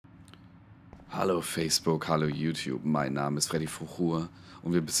Hallo Facebook, hallo YouTube, mein Name ist Freddy Fuchurs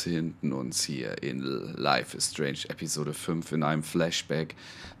und wir befinden uns hier in Life is Strange Episode 5 in einem Flashback,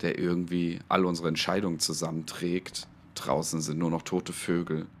 der irgendwie all unsere Entscheidungen zusammenträgt. Draußen sind nur noch tote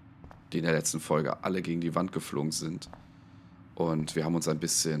Vögel, die in der letzten Folge alle gegen die Wand geflogen sind. Und wir haben uns ein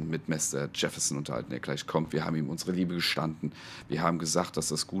bisschen mit Mr. Jefferson unterhalten, der gleich kommt. Wir haben ihm unsere Liebe gestanden. Wir haben gesagt,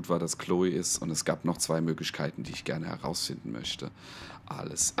 dass es gut war, dass Chloe ist. Und es gab noch 2 Möglichkeiten, die ich gerne herausfinden möchte.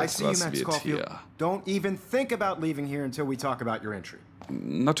 Alles etwas wird hier. Don't even think about leaving here until we talk about your entry.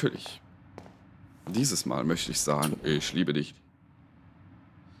 Natürlich. Dieses Mal möchte ich sagen, ich liebe dich.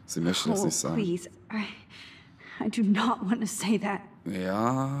 Sie möchte das nicht sagen. Please, I do not want to say that.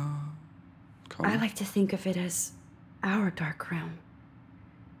 Ja. Komm. I like to think of it as our dark realm.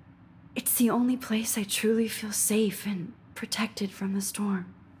 It's the only place I truly feel safe and protected from the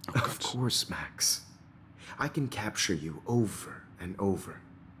storm. Oh of course, Max. I can capture you over and over.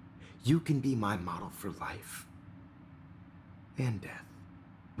 You can be my model for life and death.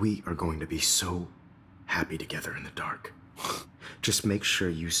 We are going to be so happy together in the dark. Just make sure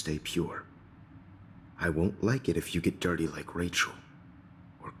you stay pure. I won't like it if you get dirty like Rachel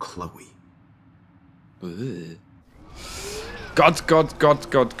or Chloe. Gott, Gott, Gott,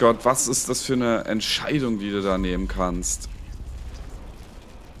 Gott, Gott. Was ist das für eine Entscheidung, die du da nehmen kannst?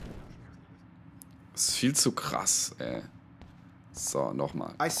 Das ist viel zu krass, ey. So,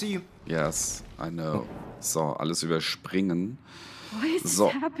 nochmal. I see you. Yes, I know. So, alles überspringen. What is So.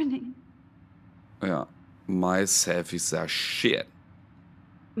 happening? Ja. My selfies are shit.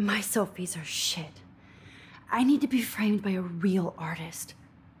 My selfies are shit. I need to be framed by a real artist.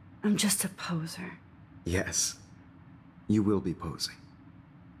 I'm just a poser. Yes, you will be posing.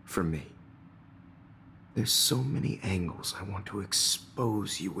 For me. There's so many angles I want to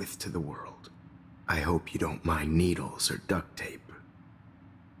expose you with to the world. I hope you don't mind needles or duct tape.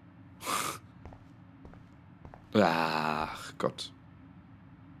 Ach Gott.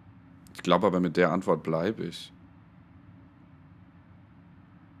 Ich glaube aber, mit der Antwort bleibe ich.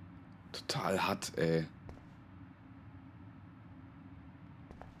 Total hart, ey.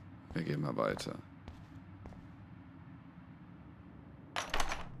 Wir gehen mal weiter.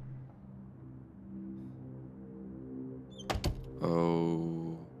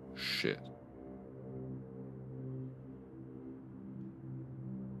 Oh, shit.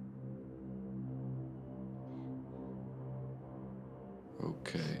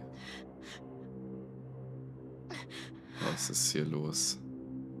 Okay. Was ist hier los?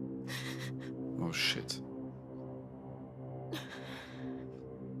 Oh, shit.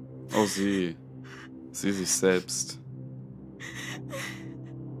 Oh, sie sich selbst.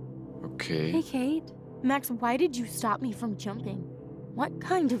 Okay. Hey, Kate. Max, why did you stop me from jumping? What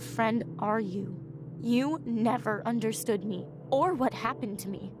kind of friend are you? You never understood me, or what happened to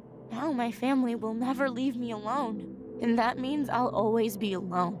me. Now my family will never leave me alone, and that means I'll always be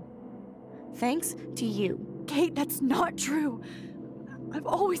alone. Thanks to you. Kate, that's not true. I've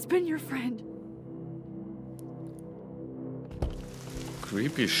always been your friend.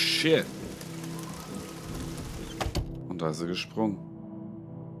 Creepy shit. Und da ist sie gesprungen.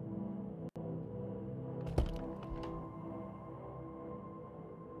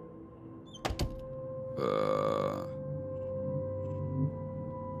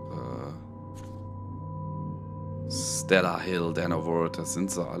 Stella Hill, Dan Award, das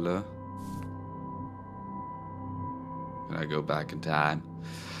sind sie alle. Can I go back in time?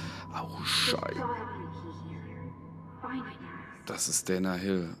 Oh, Scheiße. Das ist Dana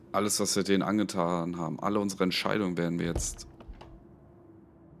Hill. Alles, was wir denen angetan haben. Alle unsere Entscheidungen werden wir jetzt...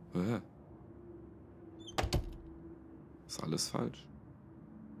 Ist alles falsch.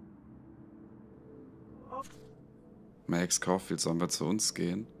 Max Caulfield, sollen wir zu uns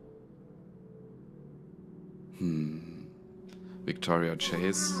gehen? Victoria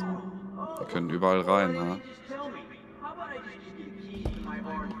Chase. Wir können überall rein, ha?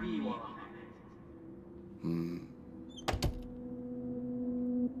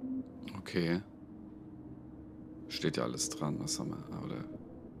 Okay. Steht ja alles dran, was haben wir? Oder?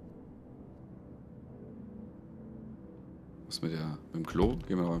 Was mit dem Klo?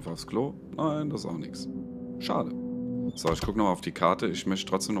 Gehen wir doch einfach aufs Klo? Nein, das ist auch nichts. Schade. So, ich gucke nochmal auf die Karte. Ich möchte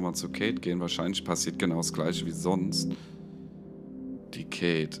trotzdem nochmal zu Kate gehen. Wahrscheinlich passiert genau das gleiche wie sonst. Die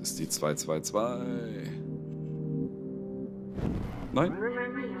Kate ist die 222. Nein?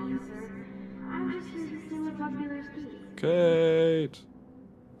 Kate.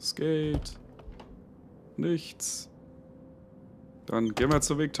 Es geht. Nichts. Dann gehen wir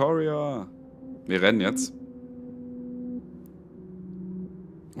zu Victoria. Wir rennen jetzt.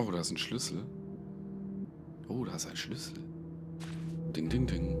 Oh, da ist ein Schlüssel. Oh, da ist ein Schlüssel. Ding, ding,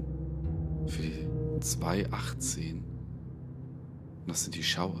 ding. Für die 2,18. Das sind die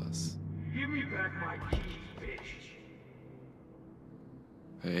Showers.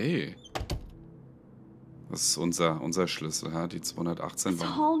 Hey. Das ist unser Schlüssel, ja? Die 218 This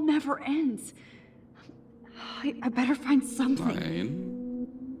war. hall never ends. I better find something. Nein.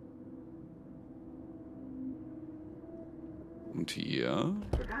 Und hier?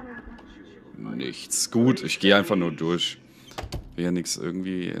 Nichts. Gut, ich gehe einfach nur durch. Will ja nichts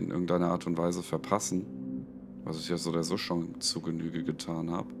irgendwie in irgendeiner Art und Weise verpassen. Was ich ja so oder so schon zu Genüge getan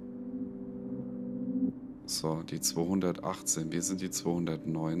habe. So, die 218. Wir sind die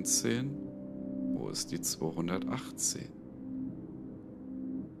 219. Wo ist die 218?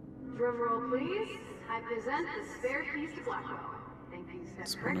 Drumroll, please. I present the spare keys to Blackwell. Thank you, Step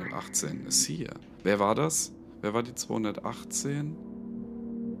 218 ist hier. Wer war das? Wer war die 218?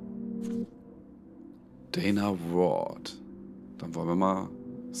 Dana Ward. Dann wollen wir mal...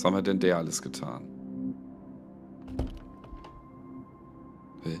 Was haben wir denn der alles getan?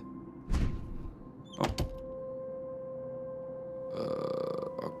 Hä? Oh.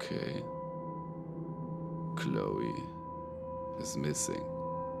 Okay. Chloe is missing.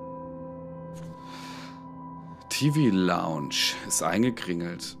 TV Lounge ist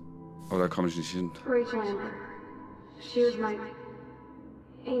eingekringelt. Oh, da komme ich nicht hin. Rachel Amber. She was my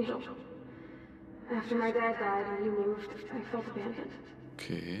angel. After my dad died and you moved, I felt abandoned.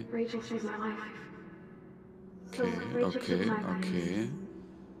 Okay. Rachel saved my life. So Okay, Rachel took okay, my advice. okay.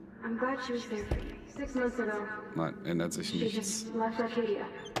 I'm glad she was there for you. 6 months ago, Nein, ändert sich she nichts. just left Arcadia.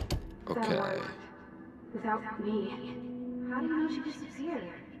 Okay. Without me. How do you know she disappeared?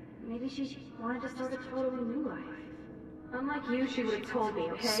 Maybe she wanted to start a totally new life. Unlike you, she would have told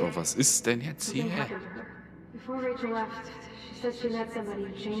me, okay? So, was ist denn jetzt Something hier? happened to her. Before Rachel left, she said she met somebody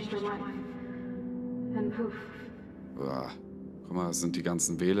who changed her life. And poof. Uah. Guck mal, das sind die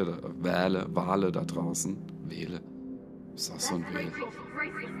ganzen Wale da draußen. Wähle. Ist auch so ein Wähle.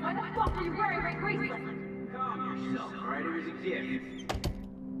 Why the fuck are you wearing my bracelet?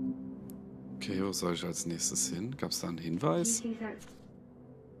 Okay, wo soll ich als nächstes hin? Gab es da einen Hinweis?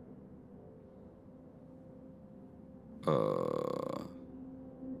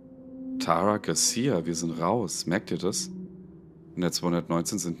 Tara Garcia, wir sind raus. Merkt ihr das? In der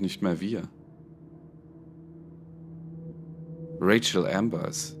 219 sind nicht mehr wir. Rachel Amber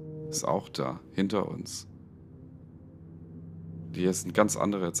ist auch da, hinter uns. Hier sind ganz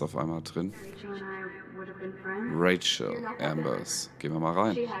andere jetzt auf einmal drin. Rachel and I would have been friends. Rachel Ambers. Gehen wir mal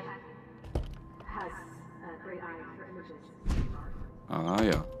rein. She has a great eye for images. Ah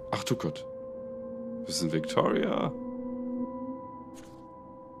ja. Ach du Gott. Wir sind Victoria.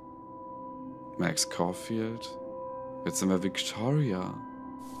 Max Caulfield. Jetzt sind wir Victoria.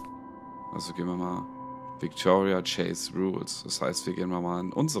 Also gehen wir mal. Victoria Chase Rules. Das heißt, wir gehen mal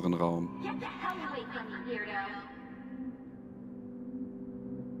in unseren Raum. Get the hell away from me, weirdo.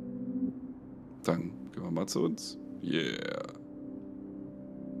 Dann gehen wir mal zu uns. Yeah.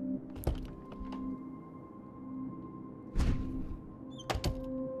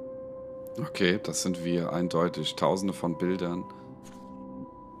 Okay, das sind wir eindeutig. Tausende von Bildern.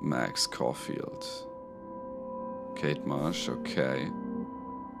 Max Caulfield. Kate Marsh, okay.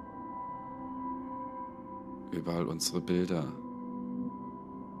 Überall unsere Bilder.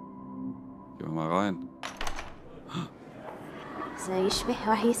 Gehen wir mal rein.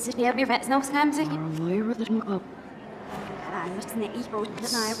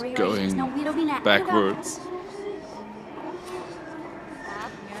 Going backwards.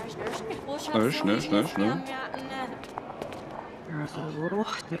 Schnell.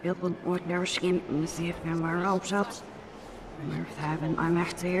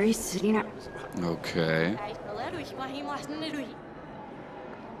 Okay.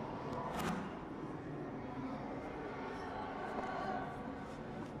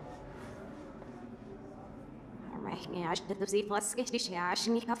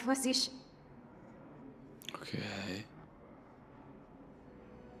 Okay.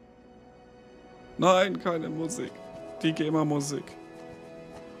 Nein, keine Musik. Die GEMA-Musik.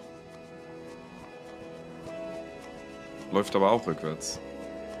 Läuft aber auch rückwärts.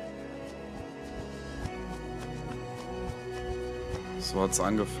 So hat's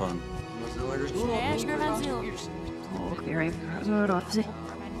angefangen.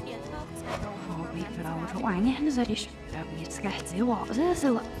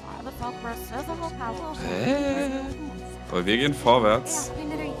 Hä? Aber wir gehen vorwärts.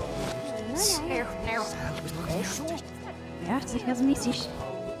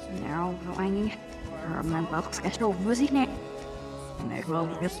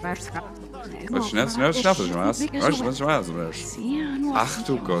 Ach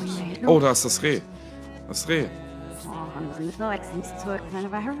du Gott. Oh, da ist das Reh. Das Reh.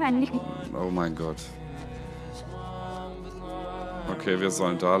 Oh mein Gott. Okay, wir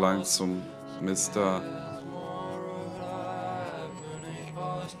sollen da lang zum Mr.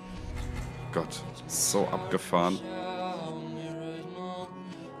 Gott, so abgefahren.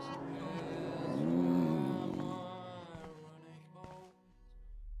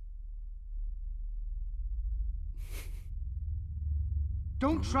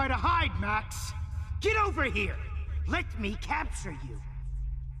 Don't try to hide, Max. Get over here. Let me capture you.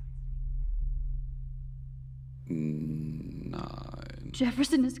 Nein.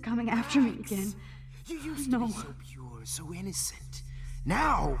 Jefferson is coming after me again. You used to be so pure, so innocent.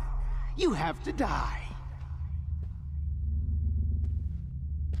 Now, you have to die.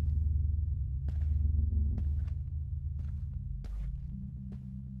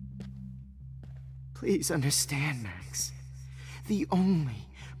 Please understand, Max. The only...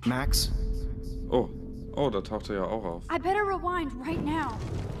 Max? Oh, oh, da taucht er ja auch auf. I better rewind right now.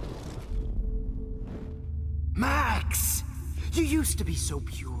 Max! You used to be so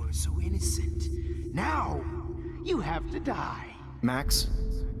pure, so innocent. Now, you have to die. Max?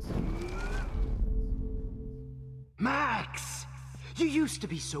 Max! You used to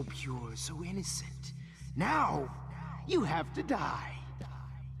be so pure, so innocent. Now, you have to die.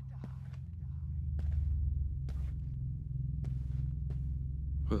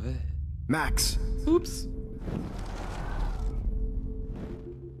 Max! Ups.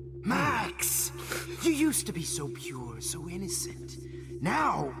 Max! You used to be so pure, so innocent.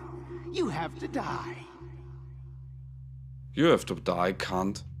 Now, you have to die. You have to die,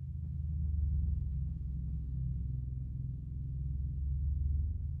 cunt.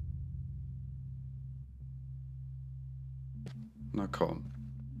 Na komm,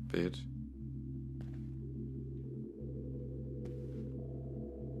 bitch.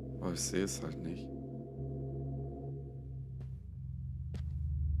 Aber ich sehe es halt nicht.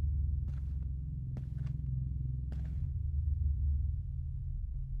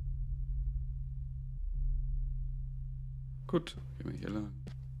 Gut, gehen wir hier lang.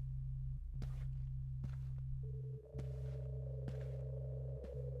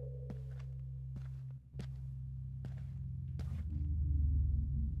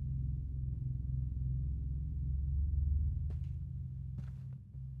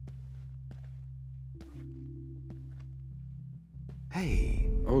 Hey.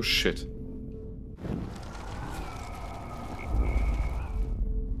 Oh shit.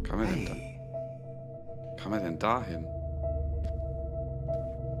 Kann man denn da? Kann man denn da hin?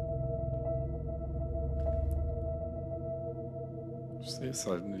 Ich sehe es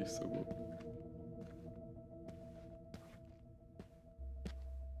halt nicht so gut.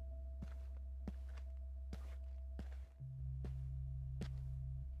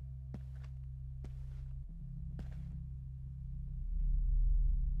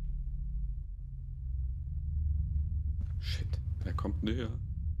 Shit, er kommt näher.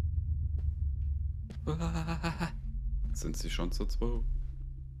 Sind sie schon zu zweit?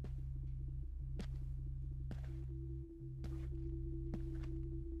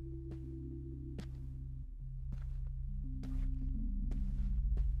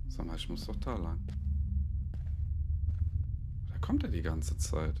 Sag mal, ich muss doch da lang. Da kommt er die ganze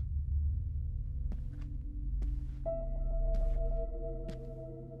Zeit.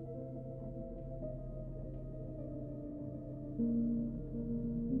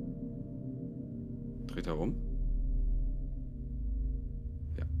 Dreht er um?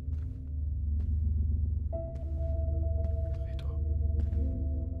 Ja. Dreht um.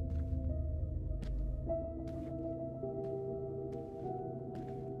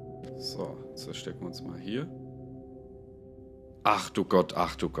 So, jetzt verstecken wir uns mal hier. Ach du Gott,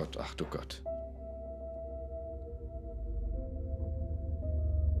 ach du Gott, ach du Gott.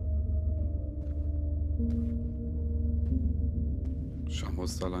 Schau,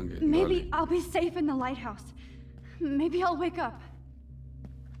 muss da lang gehen. Maybe I'll be safe in the lighthouse. Maybe I'll wake up.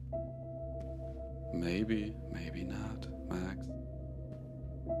 Maybe, maybe not, Max.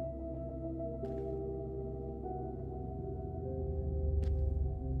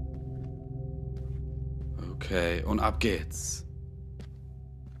 Okay, und ab geht's.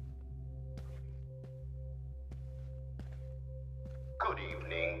 Good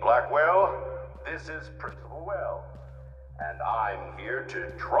evening, Blackwell. This is Principal Well, and I'm here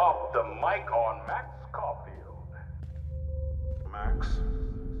to drop the mic on Max Caulfield. Max?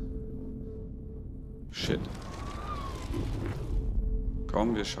 Shit.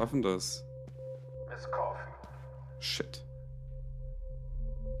 Komm, wir schaffen das. Miss Caulfield. Shit.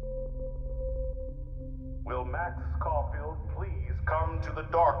 Will Max Caulfield please come to the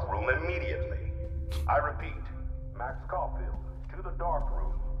dark room immediately? I repeat, Max Caulfield, to the dark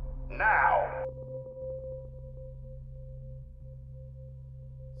room. Now!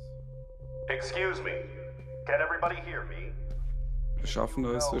 Excuse me. Can everybody hear me? Wir schaffen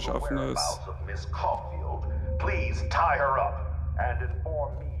es, wir schaffen es. Miss Caulfield, please tie her up and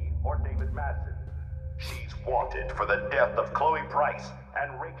inform me or David Madsen. She's wanted for the death of Chloe Price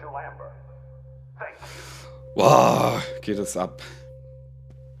and Rachel Amber. Thank you. Wow, geht es ab.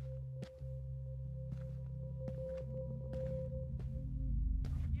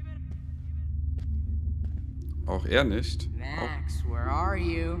 Auch er nicht. Max, where are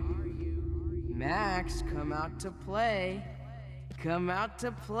you? Max, come out to play. Come out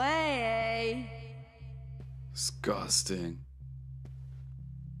to play. Disgusting.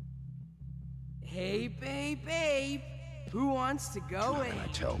 Hey, babe. Who wants to go When I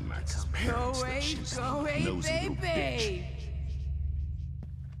in? tell Max's Go parents that away, she's go a away, nosy little bitch. babe.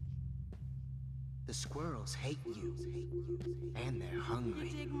 The squirrels hate you. And they're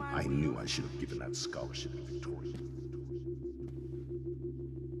hungry. I knew I should have given that scholarship to Victoria.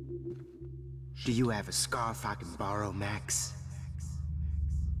 Do you have a scarf I can borrow, Max?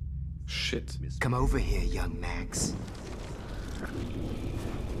 Shit. Come over here, young Max.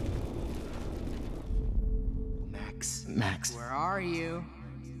 Max. Where are you?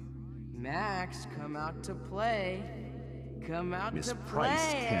 Max, come out to play. Come out Miss to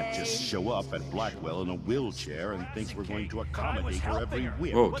Price play. can't just show up at Blackwell in a wheelchair and think we're going to accommodate her every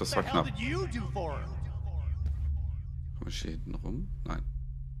whim. Oh, das war knapp. What did you do for her? Komm ich hier hinten rum? Nein.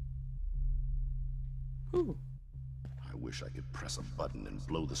 I wish I could press a button and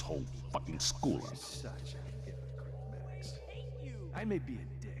blow this whole fucking school up. Such a hypocrite, Max. I may be a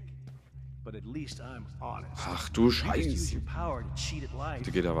dick, but at least I'm honest. Ach du You just use Scheiße. your power to cheat at life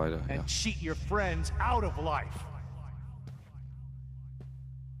Da geht er weiter, ja. and cheat your friends out of life.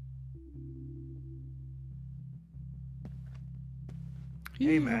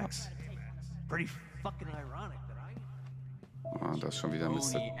 Hey, Max. Pretty fucking ironic that I... Ah, das ist schon wieder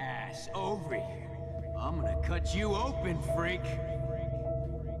Mr. Pony ass over here. I'm gonna cut you open, freak.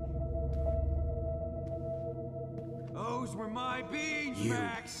 Those were my beans, You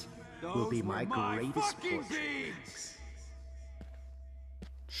Max. Those will be were my my greatest fucking portrait, beans.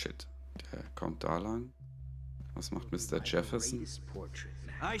 Shit. Der kommt da lang. Was macht Mr. Jefferson? Greatest portrait,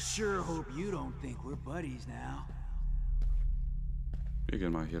 Max. I sure hope you don't think we're buddies now. Wir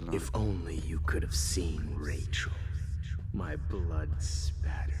gehen mal hier lang. If only you could have seen Rachel. My blood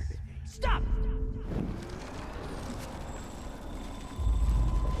spattered. Stop!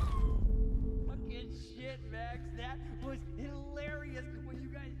 Fucking shit, Max. That was hilarious when you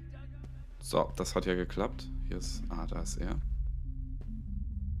guys dug up. So, das hat ja geklappt. Hier ist... Ah, da ist er.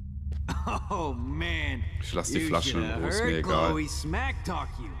 Oh man. Ich lass die You Flaschen in shoulda Ruhe, ist mir heard egal. Chloe smack talk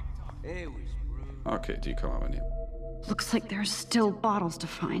you. It was rude. Okay, die kann man aber nehmen. Looks like there's still bottles to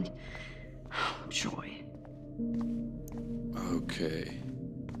find. Joy. Okay.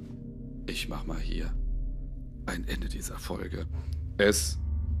 Ich mach mal hier ein Ende dieser Folge. Es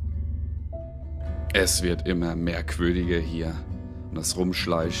wird immer merkwürdiger hier. Und das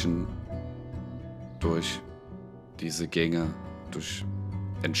Rumschleichen durch diese Gänge, durch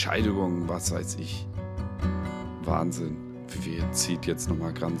Entscheidungen, was weiß ich. Wahnsinn. Wir zieht jetzt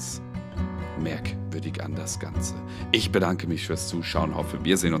nochmal ganz merkwürdig an das Ganze. Ich bedanke mich fürs Zuschauen, hoffe,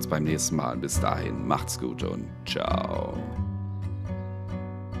 wir sehen uns beim nächsten Mal. Bis dahin, macht's gut und ciao.